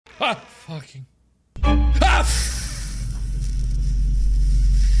Ah, fucking. Ah!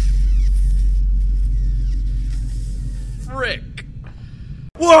 Frick.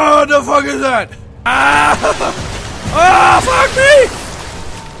 What the fuck is that? Ah! Ah! Fuck me!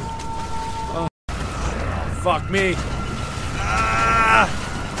 Oh, fuck me! Ah!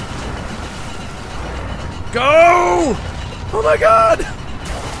 Go! Oh my god!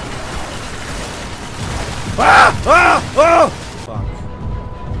 Ah! Ah! Oh! Fuck.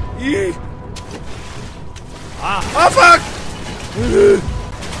 Eee! Ah! Oh fuck! No!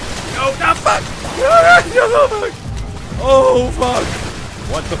 No! Fuck! No! Fuck! Oh fuck!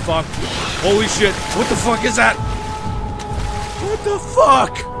 What the fuck? Holy shit! What the fuck is that? What the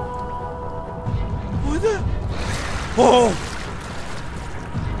fuck? What the? Oh!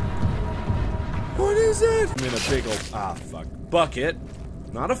 What is that? I'm in a big old fuck bucket,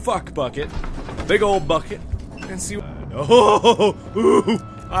 not a fuck bucket. Big old bucket. And see. Oh! Ooh!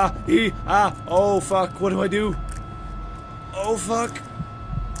 Oh fuck! What do I do? Oh fuck!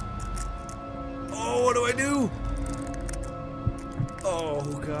 Oh, what do I do? Oh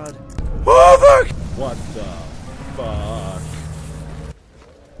god. Oh fuck! What the fuck?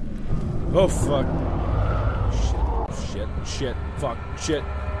 Oh fuck. Shit, fuck, shit.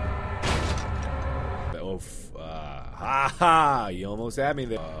 Oh haha, you almost had me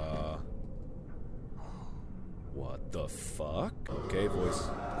there. What the fuck? Okay, voice.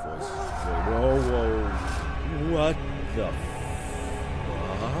 Whoa. What the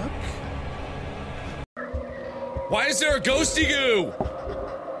fuck? Why is there a ghosty goo?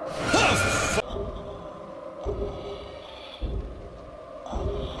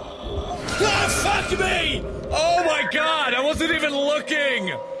 Oh, fuck me! Oh my god, I wasn't even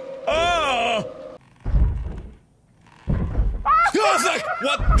looking! Oh! Oh fuck!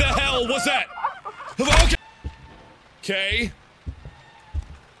 What the hell was that? Okay. Okay.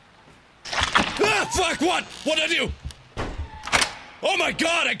 Ah, fuck, what? What'd I do? Oh my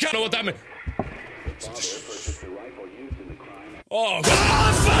god, I can't know what that meant. Oh,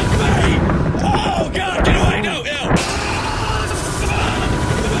 fuck me! Oh god, get away! No, ew!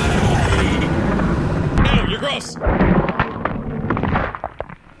 Ew, you're gross!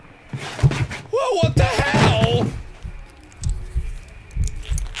 Whoa, what the hell?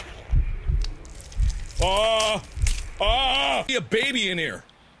 Be a baby in here.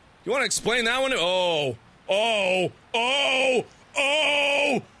 You want to explain that one? Oh!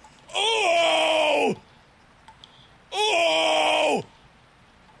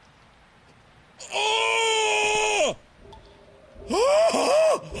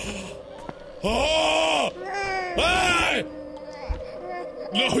 Hey!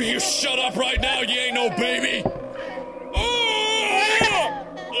 No, you shut up right now, you ain't no baby! No!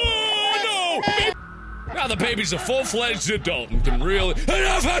 Now the baby's a full-fledged adult and can really— Are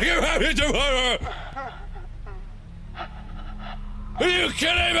you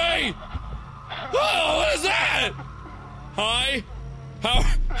kidding me? Oh, what is that? Hi? How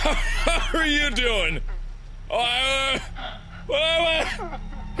are you doing? Are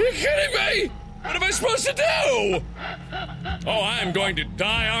you kidding me? What am I supposed to do? Oh, I'm going to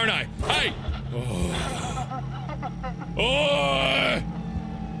die, aren't I? Hey!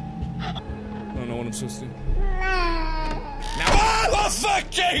 I don't know what I'm supposed to do. Now, oh,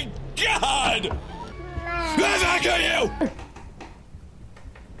 fucking God! Fuck you!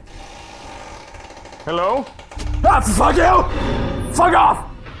 Hello? Ah, fuck you! Fuck off!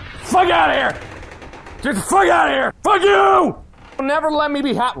 Fuck out of here! Just fuck out of here! Fuck you! Never let me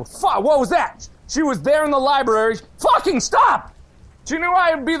be happy. Fuck, what was that? She was there in the library. Fucking stop! She knew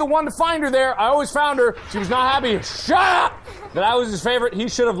I would be the one to find her there. I always found her. She was not happy. Shut up! That I was his favorite. He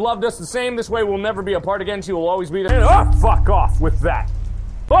should have loved us the same. This way we'll never be apart again. She will always be there. Oh, fuck off with that.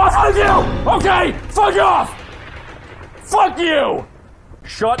 Oh, fuck you! Okay, fuck off! Fuck you!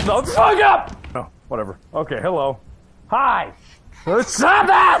 Shut the fuck up! Oh, whatever. Okay, hello. Hi! Stop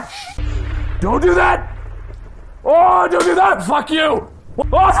that! Don't do that! Oh, don't do that! Fuck you!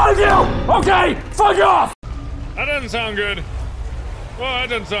 Oh, fuck you! Okay, fuck off! That doesn't sound good. Oh, that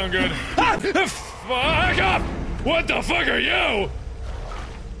doesn't sound good. Fuck off! What the fuck are you?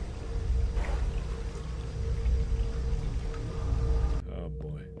 Oh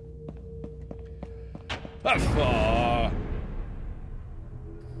boy.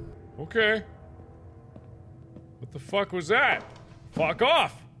 Okay. What the fuck was that? Fuck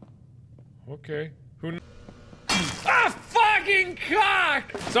off! Okay. Who kn— Ah, fucking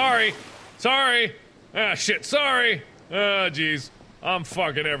cock! Sorry. Ah, shit, sorry. Ah, jeez. I'm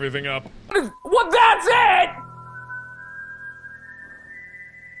fucking everything up. What, that's it?!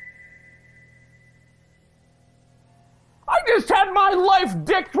 I just had my life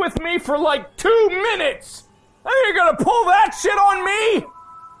dicked with me for like 2 minutes! And you're gonna pull that shit on me?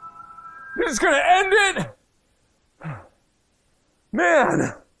 You're just gonna end it?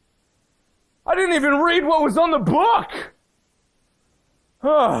 Man! I didn't even read what was on the book!